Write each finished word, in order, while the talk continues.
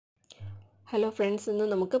Hello friends, ഇന്ന്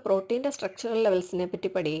നമുക്ക് പ്രോട്ടീൻ്റെ structural ലെവൽസിനെ പറ്റി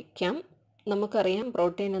പഠിക്കാം. നമുക്കറിയാം,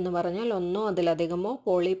 പ്രോട്ടീൻ എന്ന് പറഞ്ഞാൽ ഒന്നോ അതിലധികമോ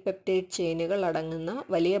പോളിപെപ്റ്റൈഡ് ചെയിനുകൾ അടങ്ങുന്ന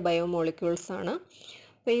വലിയ ബയോമോളിക്യൂൾസ് ആണ്.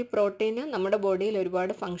 അപ്പോൾ ഈ പ്രോട്ടീന് നമ്മുടെ ബോഡിയിൽ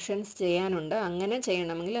ഒരുപാട് ഫങ്ഷൻസ് ചെയ്യാനുണ്ട്. അങ്ങനെ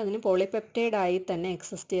ചെയ്യണമെങ്കിൽ അതിന് പോളിപെപ്റ്റൈഡ് ആയി തന്നെ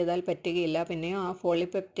എക്സിസ്റ്റ് ചെയ്താൽ പറ്റുകയില്ല. പിന്നെയോ ആ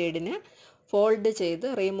പോളിപെപ്റ്റൈഡിനെ ഫോൾഡ് ചെയ്ത്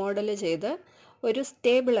റീമോഡൽ ചെയ്ത് ഒരു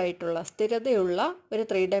സ്റ്റേബിളായിട്ടുള്ള സ്ഥിരതയുള്ള ഒരു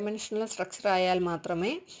 3 ഡയമെൻഷണൽ സ്ട്രക്ചർ ആയാൽ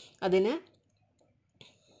മാത്രമേ അതിന്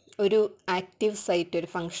ഒരു ആക്റ്റീവ് സൈറ്റ്, ഒരു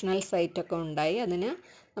ഫങ്ഷണൽ സൈറ്റൊക്കെ ഉണ്ടായി അതിന്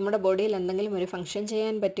നമ്മുടെ ബോഡിയിൽ എന്തെങ്കിലും ഒരു ഫങ്ഷൻ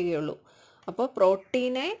ചെയ്യാൻ പറ്റുകയുള്ളൂ. അപ്പോൾ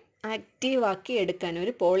പ്രോട്ടീനെ ആക്റ്റീവാക്കി എടുക്കാൻ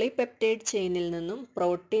ഒരു പോളിപെപ്റ്റൈഡ് ചെയിനിൽ നിന്നും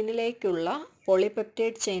പ്രോട്ടീനിലേക്കുള്ള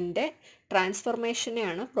പോളിപെപ്റ്റൈഡ് ചെയിനിൻ്റെ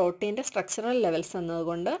ട്രാൻസ്ഫർമേഷനെയാണ് പ്രോട്ടീൻ്റെ സ്ട്രക്ചറൽ ലെവൽസ്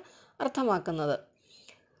എന്നതുകൊണ്ട് അർത്ഥമാക്കുന്നത്.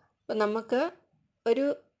 അപ്പോൾ നമുക്ക് ഒരു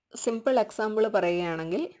സിമ്പിൾ എക്സാമ്പിൾ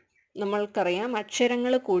പറയുകയാണെങ്കിൽ, നമ്മൾക്കറിയാം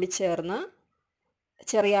അക്ഷരങ്ങൾ കൂടിച്ചേർന്ന്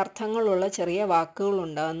ചെറിയ അർത്ഥങ്ങളുള്ള ചെറിയ വാക്കുകൾ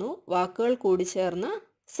ഉണ്ടാകുന്നു. വാക്കുകൾ കൂടിച്ചേർന്ന്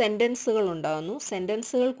സെൻറ്റൻസുകൾ ഉണ്ടാകുന്നു.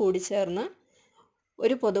 സെൻറ്റൻസുകൾ കൂടിച്ചേർന്ന്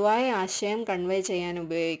ഒരു പൊതുവായ ആശയം കൺവേ ചെയ്യാൻ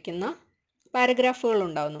ഉപയോഗിക്കുന്ന പാരഗ്രാഫുകൾ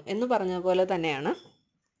ഉണ്ടാകുന്നു എന്ന് പറഞ്ഞ പോലെ തന്നെയാണ്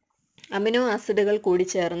അമിനോ ആസിഡുകൾ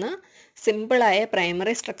കൂടിച്ചേർന്ന് സിമ്പിളായ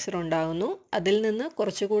പ്രൈമറി സ്ട്രക്ചർ ഉണ്ടാകുന്നു. അതിൽ നിന്ന്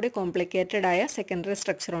കുറച്ചുകൂടി കോംപ്ലിക്കേറ്റഡ് ആയ സെക്കൻഡറി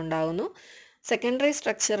സ്ട്രക്ചർ ഉണ്ടാകുന്നു. സെക്കൻഡറി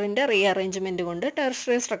സ്ട്രക്ചറിൻ്റെ റീഅറേഞ്ച്മെൻറ്റ് കൊണ്ട്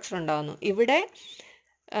ടെർഷ്യറി സ്ട്രക്ചർ ഉണ്ടാകുന്നു. ഇവിടെ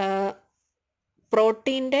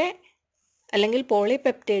പ്രോട്ടീൻ്റെ അല്ലെങ്കിൽ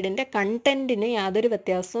പോളിപെപ്റ്റൈഡിൻ്റെ കണ്ടൻറ്റിന് യാതൊരു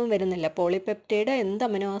വ്യത്യാസവും വരുന്നില്ല. പോളിപെപ്റ്റൈഡ് എന്ത്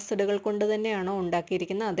അമിനോ ആസിഡുകൾ കൊണ്ട് തന്നെയാണോ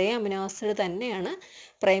ഉണ്ടാക്കിയിരിക്കുന്നത് അതേ അമിനോ ആസിഡ് തന്നെയാണ്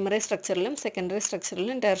പ്രൈമറി സ്ട്രക്ചറിലും സെക്കൻഡറി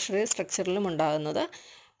സ്ട്രക്ചറിലും ടെർഷ്യറി സ്ട്രക്ചറിലും ഉണ്ടാകുന്നത്.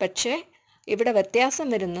 പക്ഷേ ഇവിടെ വ്യത്യാസം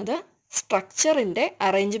വരുന്നത് സ്ട്രക്ചറിൻ്റെ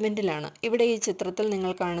അറേഞ്ച്മെൻറ്റിലാണ്. ഇവിടെ ഈ ചിത്രത്തിൽ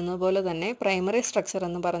നിങ്ങൾ കാണുന്നത് പോലെ തന്നെ പ്രൈമറി സ്ട്രക്ചർ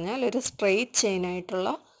എന്ന് പറഞ്ഞാൽ ഒരു സ്ട്രെയിറ്റ്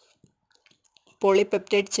ചെയിനായിട്ടുള്ള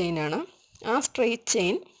പോളിപെപ്റ്റൈഡ് ചെയിനാണ്. ആ സ്ട്രെയിറ്റ്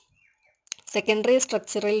ചെയിൻ സെക്കൻഡറി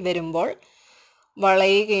സ്ട്രക്ചറിൽ വരുമ്പോൾ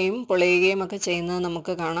വളയുകയും പൊളയുകയും ഒക്കെ ചെയ്യുന്നത്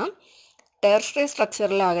നമുക്ക് കാണാം. ടെർഷ്യറി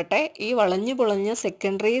സ്ട്രക്ചറിലാകട്ടെ ഈ വളഞ്ഞു പൊളഞ്ഞ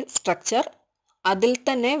സെക്കൻഡറി സ്ട്രക്ചർ അതിൽ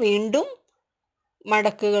തന്നെ വീണ്ടും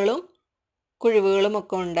മടക്കുകളും കുഴിവുകളും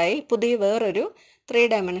ഒക്കെ ഉണ്ടായി പുതിയ വേറൊരു 3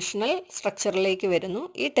 ഡയമെൻഷണൽ സ്ട്രക്ചറിലേക്ക് വരുന്നു.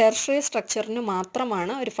 ഈ ടെർഷ്യറി സ്ട്രക്ചറിന്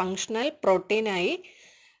മാത്രമാണ് ഒരു ഫങ്ഷണൽ പ്രോട്ടീനായി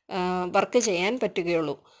വർക്ക് ചെയ്യാൻ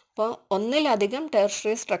പറ്റുകയുള്ളൂ. അപ്പോൾ ഒന്നിലധികം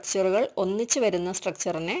ടെർഷ്യറി സ്ട്രക്ചറുകൾ ഒന്നിച്ച് വരുന്ന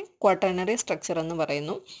സ്ട്രക്ചറിനെ ക്വാട്ടർണറി സ്ട്രക്ചർ എന്ന്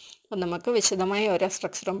പറയുന്നു. അപ്പോൾ നമുക്ക് വിശദമായി ഓരോ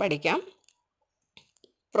സ്ട്രക്ചറും പഠിക്കാം.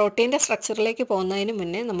 പ്രോട്ടീൻ്റെ സ്ട്രക്ചറിലേക്ക് പോകുന്നതിന്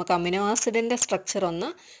മുന്നേ നമുക്ക് അമിനോ ആസിഡിൻ്റെ സ്ട്രക്ചർ ഒന്ന്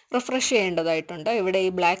റിഫ്രഷ് ചെയ്യേണ്ടതായിട്ടുണ്ട്. ഇവിടെ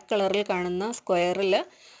ഈ ബ്ലാക്ക് കളറിൽ കാണുന്ന സ്ക്വയറിൽ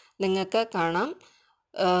നിങ്ങൾക്ക് കാണാം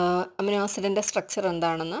അമിനോ ആസിഡിൻ്റെ സ്ട്രക്ചർ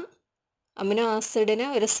എന്താണെന്ന്. അമിനോ ആസിഡിന്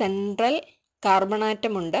ഒരു സെൻട്രൽ കാർബൺ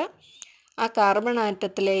ആറ്റം ഉണ്ട്. ആ കാർബൺ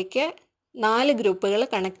ആറ്റത്തിലേക്ക് 4 ഗ്രൂപ്പുകൾ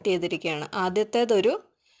കണക്ട് ചെയ്തിരിക്കുകയാണ്. ആദ്യത്തേതൊരു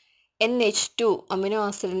NH2 അമിനോ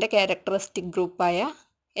ആസിഡിൻ്റെ ക്യാരക്ടറിസ്റ്റിക് ഗ്രൂപ്പായ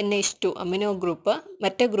NH2 അമിനോ ഗ്രൂപ്പ്.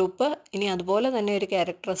 മറ്റേ ഗ്രൂപ്പ് ഇനി അതുപോലെ തന്നെ ഒരു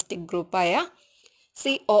ക്യാരക്ടറിസ്റ്റിക് ഗ്രൂപ്പായ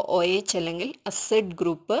COOH അല്ലെങ്കിൽ acid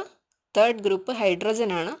group. Third group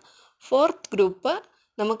hydrogen ആണ്. ഫോർത്ത് ഗ്രൂപ്പ്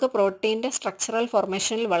നമുക്ക് പ്രോട്ടീൻ്റെ സ്ട്രക്ചറൽ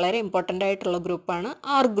ഫോർമേഷനിൽ വളരെ ഇമ്പോർട്ടൻ്റ് ആയിട്ടുള്ള ഗ്രൂപ്പാണ്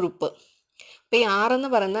R ഗ്രൂപ്പ്. അപ്പോൾ ഈ R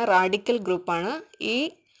എന്ന് പറയുന്ന റാഡിക്കൽ ഗ്രൂപ്പാണ്. ഈ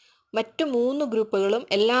മറ്റു 3 ഗ്രൂപ്പുകളും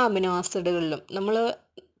എല്ലാ അമിനോ ആസിഡുകളിലും നമ്മൾ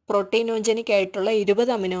പ്രോട്ടീനോജനിക് ആയിട്ടുള്ള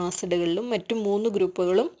 20 അമിനോ ആസിഡുകളിലും മറ്റു 3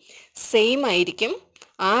 ഗ്രൂപ്പുകളും സെയിം ആയിരിക്കും.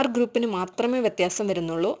 R ഗ്രൂപ്പിന് മാത്രമേ വ്യത്യാസം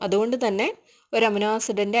വരുന്നുള്ളൂ. അതുകൊണ്ട് തന്നെ ഒരു അമിനോ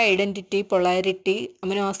ആസിഡിൻ്റെ ഐഡൻറ്റിറ്റി, പൊളാരിറ്റി,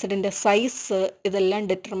 അമിനോ ആസിഡിൻ്റെ സൈസ് ഇതെല്ലാം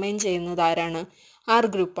ഡിറ്റർമൈൻ ചെയ്യുന്നത് ആരാണ്? R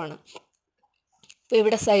ഗ്രൂപ്പാണ്. അപ്പോൾ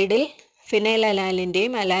ഇവിടെ സൈഡിൽ ഫിനൈൽ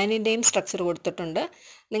അലാനിൻ്റെയും അലാനിൻ്റെയും സ്ട്രക്ചർ കൊടുത്തിട്ടുണ്ട്.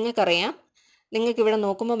 നിങ്ങൾക്കറിയാം, നിങ്ങൾക്കിവിടെ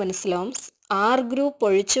നോക്കുമ്പോൾ മനസ്സിലാവും R ഗ്രൂപ്പ്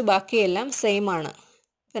ഒഴിച്ച് ബാക്കിയെല്ലാം സെയിം ആണ്.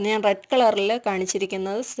 പിന്നെ ഞാൻ റെഡ് കളറിൽ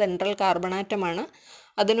കാണിച്ചിരിക്കുന്നത് സെൻട്രൽ കാർബൺ ആറ്റമാണ്.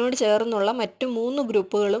 അതിനോട് ചേർന്നുള്ള മറ്റു 3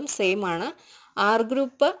 ഗ്രൂപ്പുകളും സെയിം ആണ്. R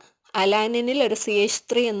ഗ്രൂപ്പ് അലാനിനിൽ ഒരു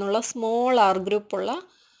CH3 എന്നുള്ള സ്മോൾ R ഗ്രൂപ്പുള്ള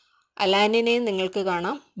അലാനിനെയും നിങ്ങൾക്ക്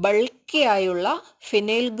കാണാം. ബൾക്കി ആയുള്ള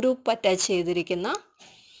ഫിനൈൽ ഗ്രൂപ്പ് അറ്റാച്ച് ചെയ്തിരിക്കുന്ന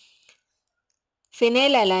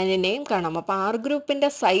ഫിനൈൽ അലാനിനെയും കാണാം. അപ്പോൾ R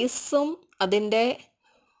ഗ്രൂപ്പിൻ്റെ സൈസും അതിൻ്റെ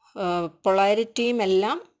പൊളാരിറ്റിയും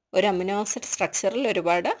എല്ലാം ഒരു അമിനോ ആസിഡ് സ്ട്രക്ചറിൽ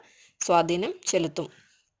ഒരുപാട് സ്വാധീനം ചെലുത്തും.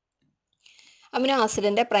 അമിനോ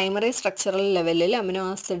ആസിഡിൻ്റെ പ്രൈമറി സ്ട്രക്ചറൽ ലെവലിൽ അമിനോ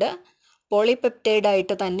ആസിഡ് പോളിപെപ്റ്റൈഡ്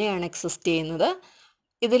ആയിട്ട് തന്നെയാണ് എക്സിസ്റ്റ് ചെയ്യുന്നത്.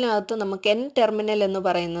 ഇതിനകത്ത് നമുക്ക് N ടെർമിനൽ എന്ന്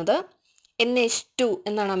പറയുന്നത് NH2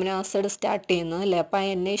 എന്നാണ് അമിനോ ആസിഡ് സ്റ്റാർട്ട് ചെയ്യുന്നത് അല്ലേ. അപ്പോൾ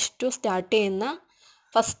NH2 സ്റ്റാർട്ട് ചെയ്യുന്ന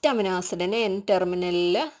ഫസ്റ്റ് അമിനോ ആസിഡിനെ N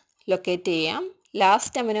ടെർമിനലിൽ ലൊക്കേറ്റ് ചെയ്യാം.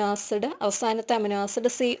 ലാസ്റ്റ് അമിനോ ആസിഡ്, അവസാനത്തെ അമിനോ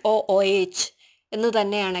ആസിഡ് COOH എന്ന്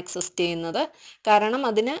തന്നെയാണ് എക്സിസ്റ്റ് ചെയ്യുന്നത്. കാരണം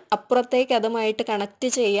അതിന് അപ്പുറത്തേക്ക് അതുമായിട്ട് കണക്ട്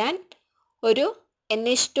ചെയ്യാൻ ഒരു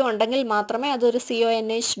NH2 ഉണ്ടെങ്കിൽ മാത്രമേ അതൊരു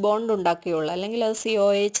CONH ബോണ്ട് ഉണ്ടാക്കുകയുള്ളൂ, അല്ലെങ്കിൽ അത്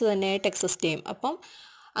COH തന്നെയായിട്ട് എക്സിസ്റ്റ് ചെയ്യും. അപ്പം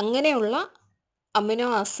അങ്ങനെയുള്ള അമിനോ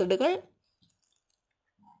ആസിഡുകൾ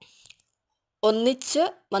ഒന്നിച്ച്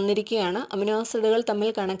വന്നിരിക്കുകയാണ്. അമിനോ ആസിഡുകൾ തമ്മിൽ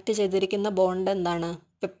കണക്ട് ചെയ്തിരിക്കുന്ന ബോണ്ട് എന്താണ്?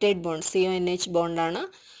 Peptide bond, CONH ബോണ്ടാണ്.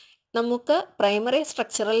 നമുക്ക് പ്രൈമറി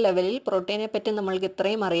സ്ട്രക്ചറൽ ലെവലിൽ പ്രോട്ടീനെ പറ്റി നമ്മൾക്ക്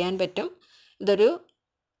ഇത്രയും അറിയാൻ പറ്റും. ഇതൊരു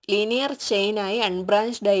ലീനിയർ ചെയിനായി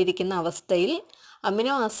അൺബ്രാഞ്ച്ഡ് ആയിരിക്കുന്ന അവസ്ഥയിൽ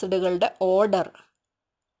അമിനോ ആസിഡുകളുടെ ഓർഡർ,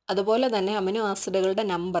 അതുപോലെ തന്നെ അമിനോ ആസിഡുകളുടെ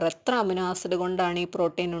നമ്പർ, എത്ര അമിനോ ആസിഡ് കൊണ്ടാണ് ഈ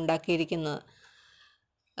പ്രോട്ടീൻ ഉണ്ടാക്കിയിരിക്കുന്നത്,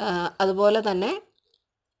 അതുപോലെ തന്നെ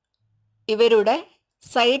ഇവരുടെ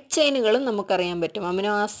സൈഡ് ചെയിനുകളും നമുക്കറിയാൻ പറ്റും.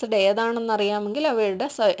 അമിനോ ആസിഡ് ഏതാണെന്ന് അറിയാമെങ്കിൽ അവയുടെ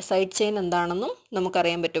സൈഡ് ചെയിൻ എന്താണെന്നും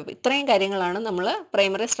നമുക്കറിയാൻ പറ്റും. ഇത്രയും കാര്യങ്ങളാണ് നമ്മൾ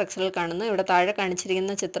പ്രൈമറി സ്ട്രക്ചറിൽ കാണുന്നത്. ഇവിടെ താഴെ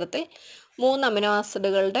കാണിച്ചിരിക്കുന്ന ചിത്രത്തിൽ 3 അമിനോ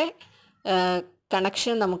ആസിഡുകളുടെ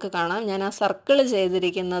കണക്ഷൻ നമുക്ക് കാണാം. ഞാൻ ആ സർക്കിൾ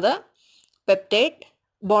ചെയ്തിരിക്കുന്നത് പെപ്റ്റൈഡ്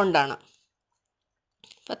ബോണ്ടാണ്.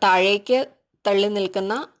 അപ്പോൾ താഴേക്ക് തള്ളി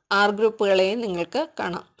നിൽക്കുന്ന R ഗ്രൂപ്പുകളെയും നിങ്ങൾക്ക്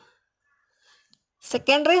കാണാം.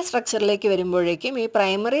 സെക്കൻഡറി സ്ട്രക്ചറിലേക്ക് വരുമ്പോഴേക്കും ഈ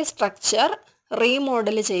പ്രൈമറി സ്ട്രക്ചർ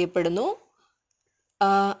റീമോഡൽ ചെയ്യപ്പെടുന്നു.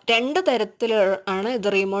 2 തരത്തിലാണ് ഇത്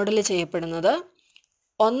റീമോഡൽ ചെയ്യപ്പെടുന്നത്.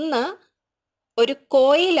 ഒന്ന്, ഒരു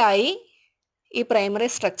കോയിലായി ഈ പ്രൈമറി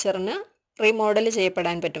സ്ട്രക്ചറിന് റീമോഡൽ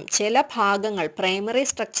ചെയ്യപ്പെടാൻ പറ്റും. ചില ഭാഗങ്ങൾ, പ്രൈമറി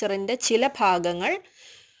സ്ട്രക്ചറിൻ്റെ ചില ഭാഗങ്ങൾ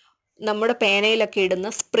നമ്മുടെ പേനയിലൊക്കെ ഇടുന്ന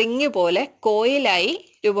സ്പ്രിങ് പോലെ കോയിലായി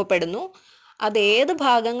രൂപപ്പെടുന്നു. അതേത്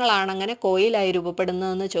ഭാഗങ്ങളാണ് അങ്ങനെ കോയിലായി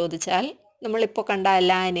രൂപപ്പെടുന്നതെന്ന് ചോദിച്ചാൽ, നമ്മളിപ്പോൾ കണ്ട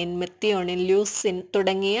അലാനിൻ, മെത്തിയോണിൻ, ലൂസിൻ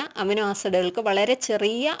തുടങ്ങിയ അമിനോ ആസിഡുകൾക്ക് വളരെ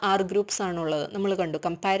ചെറിയ R ഗ്രൂപ്പ്സ് ആണുള്ളത്. നമ്മൾ കണ്ടു,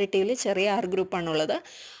 കമ്പാരിറ്റീവ്ലി ചെറിയ R ഗ്രൂപ്പാണുള്ളത്.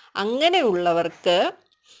 അങ്ങനെയുള്ളവർക്ക്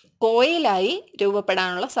കോയിലായി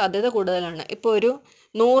രൂപപ്പെടാനുള്ള സാധ്യത കൂടുതലാണ്. ഇപ്പോൾ ഒരു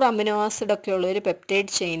 100 അമിനോ ആസിഡൊക്കെ ഉള്ള ഒരു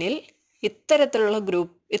പെപ്റ്റൈഡ് ചെയിനിൽ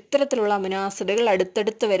ഇത്തരത്തിലുള്ള അമിനോ ആസിഡുകൾ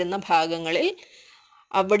അടുത്തടുത്ത് വരുന്ന ഭാഗങ്ങളിൽ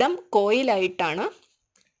അവിടം കോയിലായിട്ടാണ്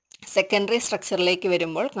സെക്കൻഡറി സ്ട്രക്ചറിലേക്ക്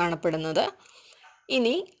വരുമ്പോൾ കാണപ്പെടുന്നത്.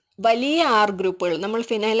 ഇനി വലിയ R ഗ്രൂപ്പുകൾ, നമ്മൾ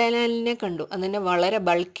ഫിനൈലലാനിനെ കണ്ടു, അതിൻ്റെ വളരെ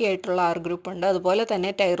ബൾക്കി ആയിട്ടുള്ള R ഗ്രൂപ്പ് ഉണ്ട്. അതുപോലെ തന്നെ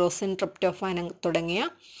ടൈറോസിൻ, ട്രിപ്റ്റോഫാൻ തുടങ്ങിയ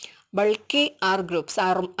bulky R groups,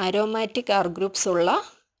 aromatic R groups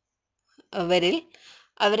ഉള്ളവരിൽ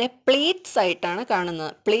അവരെ പ്ലീറ്റ്സ് ആയിട്ടാണ്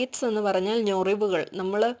കാണുന്നത്. പ്ലീറ്റ്സ് എന്ന് പറഞ്ഞാൽ ഞൊറിവുകൾ.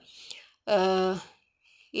 നമ്മൾ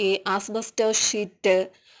ഈ ആസ്ബസ്റ്റോസ് ഷീറ്റ്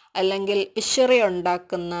അല്ലെങ്കിൽ വിഷറി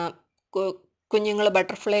ഉണ്ടാക്കുന്ന കുഞ്ഞുങ്ങൾ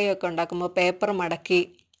ബട്ടർഫ്ലൈ ഒക്കെ ഉണ്ടാക്കുമ്പോൾ പേപ്പർ മടക്കി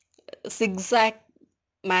സിഗ്സാക്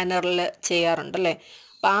മാനറിൽ ചെയ്യാറുണ്ടല്ലേ.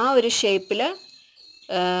 അപ്പം ആ ഒരു ഷേപ്പിൽ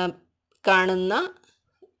കാണുന്ന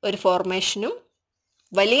ഒരു ഫോർമേഷനും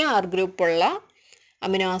വലിയ R ഗ്രൂപ്പുള്ള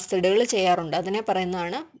അമിനോ ആസിഡുകൾ ചെയ്യാറുണ്ട്. അതിനെ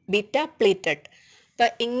പറയുന്നതാണ് ബീറ്റ പ്ലീറ്റഡ്. അപ്പം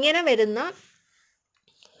ഇങ്ങനെ വരുന്ന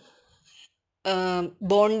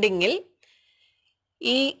ബോണ്ടിങ്ങിൽ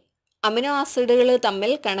ഈ അമിനോ ആസിഡുകൾ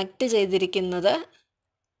തമ്മിൽ കണക്ട് ചെയ്തിരിക്കുന്നത്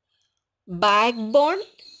back bone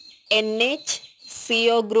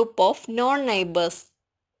NH-CO group of non neighbours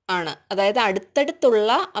ആണ്. അതായത്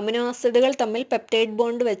അടുത്തടുത്തുള്ള അമിനോ ആസിഡുകൾ തമ്മിൽ പെപ്റ്റൈഡ്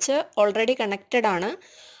ബോണ്ട് വെച്ച് ഓൾറെഡി കണക്റ്റഡ് ആണ്.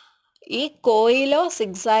 ഈ കോയിലോ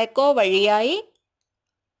സിഗ്സാക്കോ വഴിയായി,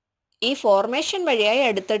 ഈ ഫോർമേഷൻ വഴിയായി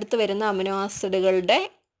അടുത്തടുത്ത് വരുന്ന amino ആസിഡുകളുടെ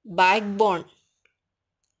back bone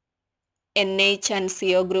NH and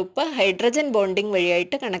CO group hydrogen bonding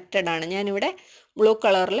വഴിയായിട്ട് കണക്റ്റഡ് ആണ്. ഞാനിവിടെ ബ്ലൂ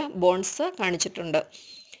കളറിൽ ബോൺസ് കാണിച്ചിട്ടുണ്ട്.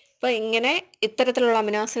 അപ്പോൾ ഇങ്ങനെ ഇത്തരത്തിലുള്ള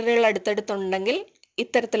അമിനോ ആസിഡുകൾ അടുത്തടുത്തുണ്ടെങ്കിൽ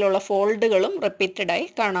ഇത്തരത്തിലുള്ള ഫോൾഡുകളും റിപ്പീറ്റഡായി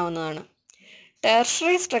കാണാവുന്നതാണ്.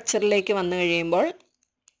 ടെർഷ്യറി സ്ട്രക്ചറിലേക്ക് വന്നു കഴിയുമ്പോൾ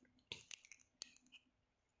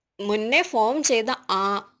മുന്നേ ഫോം ചെയ്ത ആ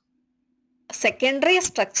സെക്കൻഡറി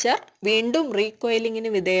സ്ട്രക്ചർ വീണ്ടും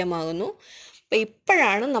റീകോയിലിങ്ങിന് വിധേയമാകുന്നു. അപ്പോൾ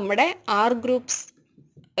ഇപ്പോഴാണ് നമ്മുടെ R ഗ്രൂപ്പ്സ്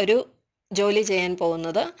ഒരു ജോലി ചെയ്യാൻ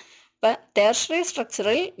പോകുന്നത്. ഇപ്പോൾ ടെർഷ്യറി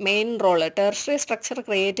സ്ട്രക്ചറിൽ main role, tertiary structure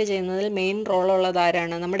create ചെയ്യുന്നതിൽ മെയിൻ റോളുള്ളത്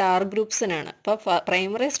ആരാണ്? നമ്മുടെ R ഗ്രൂപ്പ്സിനാണ്. അപ്പോൾ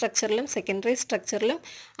പ്രൈമറി സ്ട്രക്ചറിലും സെക്കൻഡറി സ്ട്രക്ചറിലും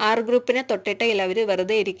R ഗ്രൂപ്പിനെ തൊട്ടിട്ടയിൽ അവർ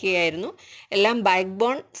വെറുതെ ഇരിക്കുകയായിരുന്നു. എല്ലാം back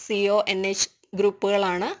bone CONH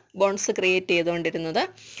ഗ്രൂപ്പുകളാണ് bones create ചെയ്തുകൊണ്ടിരുന്നത്.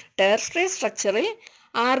 ടെർഷ്യറി സ്ട്രക്ചറിൽ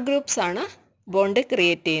R ഗ്രൂപ്പ്സ് ആണ് ബോണ്ട്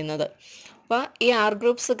ക്രിയേറ്റ് ചെയ്യുന്നത്. അപ്പോൾ ഈ R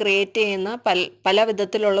ഗ്രൂപ്പ്സ് ക്രിയേറ്റ് ചെയ്യുന്ന പല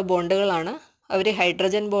വിധത്തിലുള്ള ബോണ്ടുകളാണ്. അവർ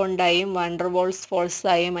hydrogen ബോണ്ടായും വാൻഡർവോൾസ്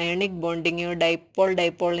ഫോൾസായും ionic bonding,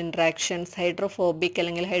 dipole interactions, hydrophobic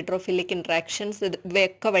അല്ലെങ്കിൽ ഹൈഡ്രോഫിലിക് ഇൻട്രാക്ഷൻസ്,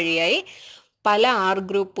 ഇവയൊക്കെ വഴിയായി പല R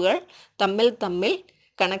ഗ്രൂപ്പുകൾ തമ്മിൽ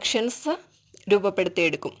കണക്ഷൻസ്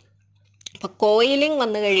രൂപപ്പെടുത്തിയെടുക്കും. അപ്പോൾ കോയിലിംഗ്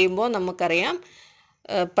വന്നു കഴിയുമ്പോൾ നമുക്കറിയാം,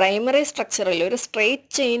 പ്രൈമറി സ്ട്രക്ചറിൽ ഒരു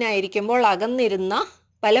സ്ട്രെയിറ്റ് ചെയിൻ ആയിരിക്കുമ്പോൾ അകന്നിരുന്ന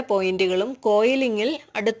പല പോയിന്റുകളും കോയിലിങ്ങിൽ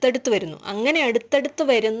അടുത്തടുത്ത് വരുന്നു. അങ്ങനെ അടുത്തടുത്ത്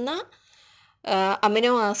വരുന്ന അമിനോ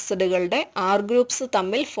ആസിഡുകളുടെ R ഗ്രൂപ്പ്സ്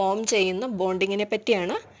തമ്മിൽ ഫോം ചെയ്യുന്ന ബോണ്ടിങ്ങിനെ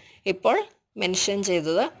പറ്റിയാണ് ഇപ്പോൾ മെൻഷൻ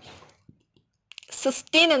ചെയ്തത്.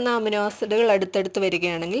 സിസ്റ്റീൻ എന്ന അമിനോ ആസിഡുകൾ അടുത്തടുത്ത്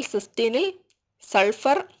വരികയാണെങ്കിൽ സിസ്റ്റീനിൽ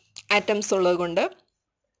സൾഫർ ആറ്റംസ് ഉള്ളതുകൊണ്ട്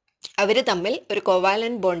അവർ തമ്മിൽ ഒരു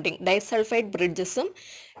കോവാലന്റ് ബോണ്ടിങ്, ഡൈസൾഫൈഡ് ബ്രിഡ്ജസും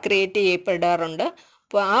ക്രിയേറ്റ് ചെയ്യപ്പെടാറുണ്ട്.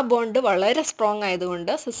 അപ്പോൾ ആ ബോണ്ട് വളരെ സ്ട്രോങ് ആയതുകൊണ്ട്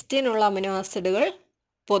സിസ്റ്റീനുള്ള അമിനോ ആസിഡുകൾ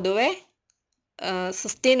പൊതുവെ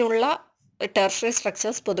സിസ്റ്റീനുള്ള ടെർഷ്യറി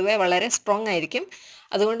സ്ട്രക്ചേഴ്സ് പൊതുവെ വളരെ സ്ട്രോങ് ആയിരിക്കും.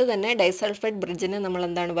 അതുകൊണ്ട് തന്നെ ഡൈസൾഫൈഡ് ബ്രിഡ്ജിന് നമ്മൾ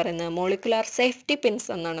എന്താണ് പറയുന്നത്, മോളിക്കുലാർ സേഫ്റ്റി പിൻസ്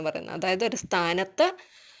എന്നാണ് പറയുന്നത്. അതായത് ഒരു സ്ഥാനത്ത്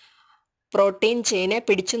പ്രോട്ടീൻ ചെയിനെ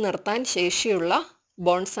പിടിച്ചു നിർത്താൻ ശേഷിയുള്ള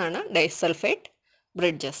ബോൺസാണ് ഡൈസൾഫൈഡ്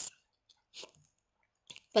ബ്രിഡ്ജസ്.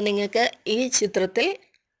 അപ്പം നിങ്ങൾക്ക് ഈ ചിത്രത്തിൽ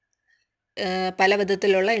പല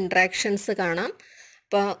വിധത്തിലുള്ള ഇൻട്രാക്ഷൻസ് കാണാം.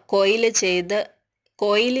 ഇപ്പോൾ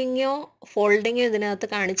കോയിലിങ്ങോ ഫോൾഡിങ്ങോ ഇതിനകത്ത്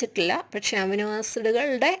കാണിച്ചിട്ടില്ല. പക്ഷെ അമിനോ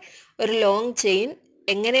ആസിഡുകളുടെ ഒരു ലോങ് ചെയിൻ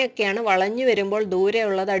എങ്ങനെയൊക്കെയാണ് വളഞ്ഞു വരുമ്പോൾ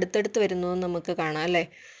ദൂരെയുള്ളത് അടുത്തടുത്ത് വരുന്നതെന്ന് നമുക്ക് കാണാം അല്ലേ.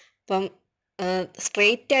 അപ്പം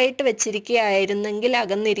സ്ട്രെയിറ്റ് ആയിട്ട് വെച്ചിരിക്കുകയായിരുന്നെങ്കിൽ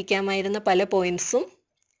അകന്നിരിക്കാമായിരുന്ന പല പോയിൻറ്റ്സും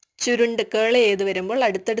ചുരുണ്ട് കേൾ ചെയ്ത് വരുമ്പോൾ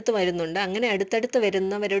അടുത്തടുത്ത് വരുന്നുണ്ട്. അങ്ങനെ അടുത്തടുത്ത്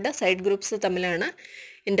വരുന്നവരുടെ സൈഡ് ഗ്രൂപ്പ്സ് തമ്മിലാണ്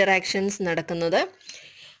ഇൻ്ററാക്ഷൻസ് നടക്കുന്നത്.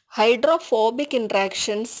 ഹൈഡ്രോഫോബിക്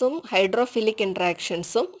ഇൻട്രാക്ഷൻസും ഹൈഡ്രോഫിലിക്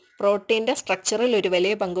ഇൻട്രാക്ഷൻസും പ്രോട്ടീൻ്റെ സ്ട്രക്ചറിൽ ഒരു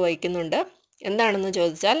വലിയ പങ്ക് വഹിക്കുന്നുണ്ട്. എന്താണെന്ന്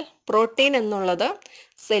ചോദിച്ചാൽ, പ്രോട്ടീൻ എന്നുള്ളത്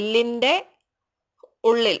സെല്ലിൻ്റെ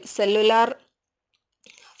ഉള്ളിൽ സെല്ലുലാർ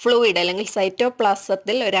ഫ്ലൂയിഡ് അല്ലെങ്കിൽ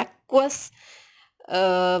സൈറ്റോപ്ലാസത്തിൽ ഒരു അക്വസ്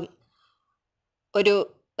ഒരു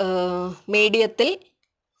മീഡിയത്തിൽ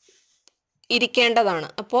ഇരിക്കേണ്ടതാണ്.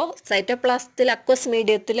 അപ്പോൾ സൈറ്റോപ്ലാസത്തിൽ അക്വസ്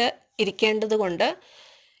മീഡിയത്തിൽ ഇരിക്കേണ്ടത് കൊണ്ട്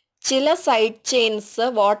ചില സൈഡ് ചെയിൻസ്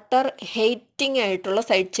വാട്ടർ ഹെയ്റ്റിംഗ് ആയിട്ടുള്ള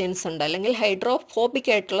സൈഡ് ചെയിൻസ് ഉണ്ട്, അല്ലെങ്കിൽ ഹൈഡ്രോഫോബിക്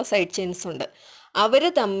ആയിട്ടുള്ള സൈഡ് ചെയിൻസ് ഉണ്ട്. അവർ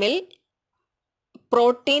തമ്മിൽ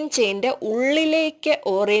പ്രോട്ടീൻ ചെയിൻ്റെ ഉള്ളിലേക്ക്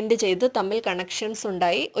ഓറിയൻറ്റ് ചെയ്ത് തമ്മിൽ കണക്ഷൻസ്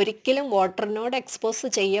ഉണ്ടായി ഒരിക്കലും വാട്ടറിനോട് എക്സ്പോസ്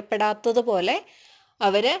ചെയ്യപ്പെടാത്തതുപോലെ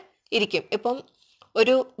അവർ ഇരിക്കും. ഇപ്പം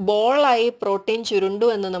ഒരു ബോളായി പ്രോട്ടീൻ ചുരുണ്ടു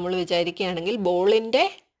എന്ന് നമ്മൾ വിചാരിക്കുകയാണെങ്കിൽ ബോളിൻ്റെ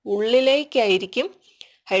ഉള്ളിലേക്കായിരിക്കും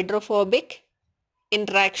ഹൈഡ്രോഫോബിക്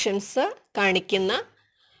ഇൻട്രാക്ഷൻസ് കാണിക്കുന്ന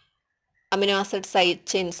amino acid side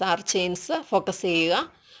chains R chains focus ചെയ്യുക.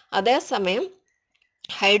 അതേസമയം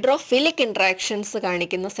ഹൈഡ്രോഫിലിക് ഇൻട്രാക്ഷൻസ്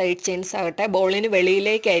കാണിക്കുന്ന സൈഡ് ചെയിൻസ് ആകട്ടെ ബോളിന്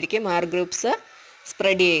വെളിയിലേക്കായിരിക്കും ആർ ഗ്രൂപ്പ്സ്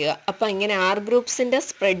സ്പ്രെഡ് ചെയ്യുക. അപ്പോൾ ഇങ്ങനെ ആർ ഗ്രൂപ്പ്സിൻ്റെ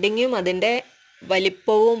സ്പ്രെഡിങ്ങും അതിൻ്റെ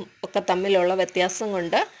വലിപ്പവും ഒക്കെ തമ്മിലുള്ള വ്യത്യാസം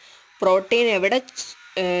കൊണ്ട് പ്രോട്ടീൻ എവിടെ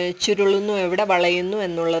ചുരുളുന്നു എവിടെ വളയുന്നു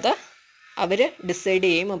എന്നുള്ളത് അവർ ഡിസൈഡ്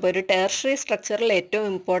ചെയ്യും. അപ്പോൾ ഒരു ടെർഷ്യറി സ്ട്രക്ചറിൽ ഏറ്റവും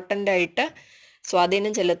ഇമ്പോർട്ടൻ്റ് ആയിട്ട്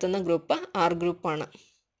സ്വാധീനം ചെലുത്തുന്ന ഗ്രൂപ്പ് ആർ ഗ്രൂപ്പാണ്.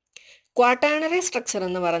 ക്വാട്ടേണറി സ്ട്രക്ചർ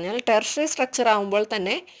എന്ന് പറഞ്ഞാൽ ടെർഷ്യറി സ്ട്രക്ചർ ആകുമ്പോൾ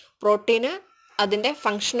തന്നെ പ്രോട്ടീന് അതിൻ്റെ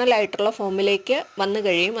ഫങ്ഷണൽ ആയിട്ടുള്ള ഫോമിലേക്ക് വന്നു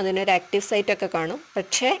കഴിയും. അതിനൊരു ആക്റ്റീവ് സൈറ്റ് ഒക്കെ കാണും.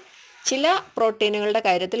 പക്ഷേ ചില പ്രോട്ടീനുകളുടെ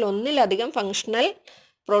കാര്യത്തിൽ ഒന്നിലധികം ഫങ്ഷണൽ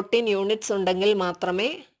പ്രോട്ടീൻ യൂണിറ്റ്സ് ഉണ്ടെങ്കിൽ മാത്രമേ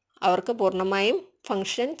അവർക്ക് പൂർണ്ണമായും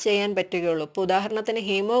ഫങ്ഷൻ ചെയ്യാൻ പറ്റുകയുള്ളൂ. ഇപ്പോൾ ഉദാഹരണത്തിന്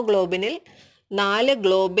ഹീമോഗ്ലോബിനിൽ 4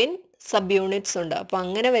 ഗ്ലോബിൻ സബ് യൂണിറ്റ്സ് ഉണ്ട്. അപ്പോൾ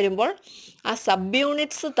അങ്ങനെ വരുമ്പോൾ ആ സബ്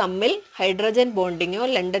യൂണിറ്റ്സ് തമ്മിൽ ഹൈഡ്രജൻ ബോണ്ടിങ്ങോ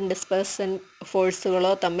ലണ്ടൻ ഡിസ്പേഴ്സൻ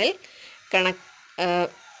ഫോഴ്സുകളോ തമ്മിൽ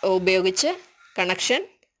ഉപയോഗിച്ച് കണക്ഷൻ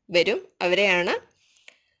വരും. അവരെയാണ്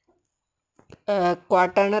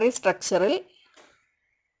ക്വാട്ടേണറി സ്ട്രക്ചറിൽ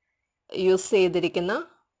യൂസ് ചെയ്തിരിക്കുന്ന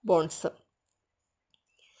ബോൺസ്.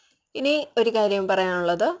 ഇനി ഒരു കാര്യം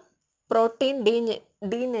പറയാനുള്ളത് പ്രോട്ടീൻ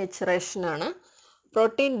ഡീനേച്ചറേഷൻ ആണ്.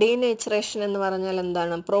 പ്രോട്ടീൻ ഡീനേച്ചറേഷൻ എന്ന് പറഞ്ഞാൽ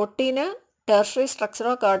എന്താണ്? പ്രോട്ടീന് ടെർഷ്യറി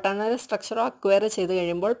സ്ട്രക്ചറോ ക്വാട്ടേണറി സ്ട്രക്ചറോ അക്വയർ ചെയ്ത്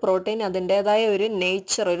കഴിയുമ്പോൾ പ്രോട്ടീൻ അതിൻ്റേതായ ഒരു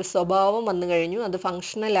നേച്ചർ, ഒരു സ്വഭാവം വന്നു കഴിഞ്ഞു, അത്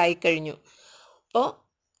ഫങ്ഷണലായി കഴിഞ്ഞു. അപ്പോൾ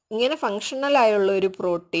ഇങ്ങനെ ഫങ്ഷണലായുള്ള ഒരു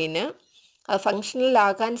പ്രോട്ടീന് അത്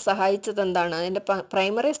ഫങ്ഷണലാകാൻ സഹായിച്ചത് എന്താണ്? അതിൻ്റെ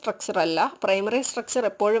പ്രൈമറി സ്ട്രക്ചർ അല്ല. പ്രൈമറി സ്ട്രക്ചർ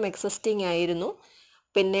എപ്പോഴും എക്സിസ്റ്റിംഗ് ആയിരുന്നു.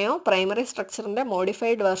 പിന്നെയോ പ്രൈമറി സ്ട്രക്ചറിൻ്റെ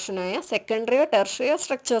മോഡിഫൈഡ് വെർഷനായ സെക്കൻഡറിയോ ടെർഷ്യറിയോ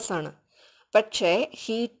സ്ട്രക്ചേഴ്സാണ്. പക്ഷേ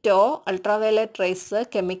ഹീറ്റോ അൾട്രാവയലറ്റ് റേസ്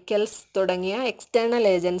കെമിക്കൽസ് തുടങ്ങിയ എക്സ്റ്റേണൽ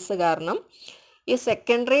ഏജൻസ് കാരണം ഈ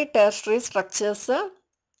സെക്കൻഡറി ടെർഷ്യറി സ്ട്രക്ചേഴ്സ്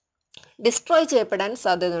ഡിസ്ട്രോയ് ചെയ്യപ്പെടാൻ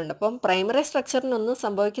സാധ്യതയുണ്ട്. അപ്പം പ്രൈമറി സ്ട്രക്ചറിനൊന്നും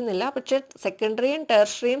സംഭവിക്കുന്നില്ല, പക്ഷേ സെക്കൻഡറിയും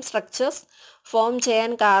ടെർഷ്യറിയും സ്ട്രക്ചേഴ്സ് ഫോം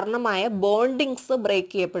ചെയ്യാൻ കാരണമായ ബോണ്ടിങ്സ്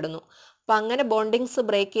ബ്രേക്ക് ചെയ്യപ്പെടുന്നു. അപ്പം അങ്ങനെ ബോണ്ടിങ്സ്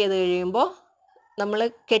ബ്രേക്ക് ചെയ്ത് കഴിയുമ്പോൾ നമ്മൾ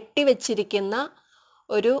കെട്ടിവെച്ചിരിക്കുന്ന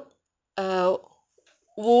ഒരു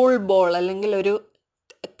വൂൾ ബോൾ അല്ലെങ്കിൽ ഒരു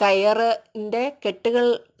കയറിൻ്റെ കെട്ടുകൾ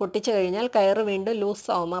പൊട്ടിച്ചു കഴിഞ്ഞാൽ കയറ് വീണ്ടും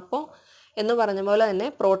ലൂസാവും. അപ്പോൾ എന്ന് പറഞ്ഞ പോലെ തന്നെ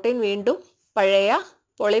പ്രോട്ടീൻ വീണ്ടും പഴയ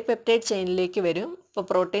പോളിപെപ്റ്റൈഡ് ചെയിനിലേക്ക് വരും. ഇപ്പോൾ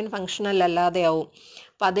പ്രോട്ടീൻ ഫങ്ഷണൽ അല്ലാതെയാവും.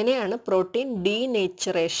 അപ്പോൾ അതിനെയാണ് protein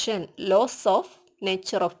denaturation, loss of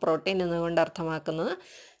nature of protein എന്നുകൊണ്ട് അർത്ഥമാക്കുന്നത്.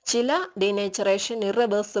 ചില ഡീനേച്ചറേഷൻ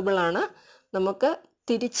ഇറവേഴ്സിബിൾ ആണ്, നമുക്ക്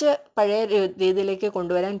തിരിച്ച് പഴയ രീതിയിലേക്ക്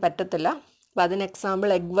കൊണ്ടുവരാൻ പറ്റത്തില്ല. അപ്പോൾ അതിന് എക്സാമ്പിൾ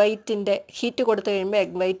എഗ് വൈറ്റിൻ്റെ ഹീറ്റ് കൊടുത്തു കഴിയുമ്പോൾ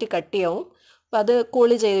എഗ് വൈറ്റ് കട്ടിയാവും. അപ്പോൾ അത്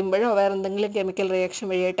കൂളി ചെയ്യുമ്പോഴോ വേറെ എന്തെങ്കിലും കെമിക്കൽ റിയാക്ഷൻ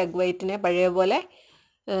വഴിയായിട്ട് എഗ് വൈറ്റിനെ പഴയ പോലെ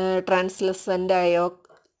ട്രാൻസ്ലസൻ്റ് ആയോ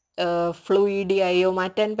ഫ്ലൂയിഡി ആയോ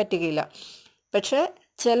മാറ്റാൻ പറ്റുകയില്ല. പക്ഷേ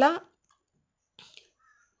ചില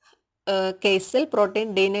കേസിൽ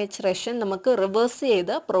പ്രോട്ടീൻ ഡീനേച്ചറേഷൻ നമുക്ക് റിവേഴ്സ്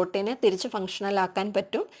ചെയ്ത് പ്രോട്ടീനെ തിരിച്ച് ഫങ്ഷണൽ ആക്കാൻ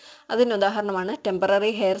പറ്റും. അതിനുദാഹരണമാണ്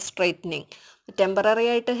ടെമ്പററി ഹെയർ സ്ട്രൈറ്റനിങ്. ടെമ്പററി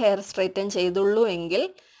ആയിട്ട് ഹെയർ സ്ട്രൈറ്റൻ ചെയ്തുള്ളൂ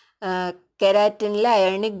എങ്കിൽ കെരാറ്റിനിലെ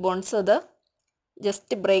അയോണിക് ബോൺസ് അത്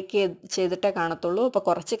ജസ്റ്റ് ബ്രേക്ക് ചെയ്തിട്ടേ കാണത്തുള്ളൂ. അപ്പോൾ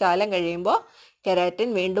കുറച്ച് കാലം കഴിയുമ്പോൾ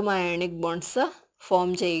കെരാറ്റിൻ വീണ്ടും അയോണിക് ബോൺസ്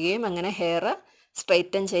ഫോം ചെയ്യുകയും അങ്ങനെ ഹെയർ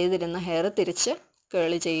സ്ട്രൈറ്റൻ ചെയ്തിരുന്ന ഹെയർ തിരിച്ച്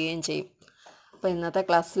കേളി ചെയ്യുകയും ചെയ്യും. അപ്പോൾ ഇന്നത്തെ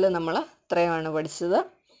ക്ലാസ്സിൽ നമ്മൾ ഇത്രയുമാണ് പഠിച്ചത്.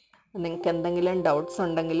 നിങ്ങൾക്ക് എന്തെങ്കിലും ഡൗട്ട്സ്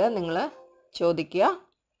ഉണ്ടെങ്കിൽ നിങ്ങൾ ചോദിക്കുക.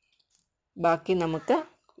 ബാക്കി നമുക്ക്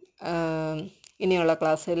ഇനിയുള്ള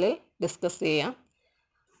ക്ലാസ്സിൽ ഡിസ്കസ് ചെയ്യാം.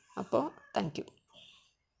 അപ്പോൾ താങ്ക് യു.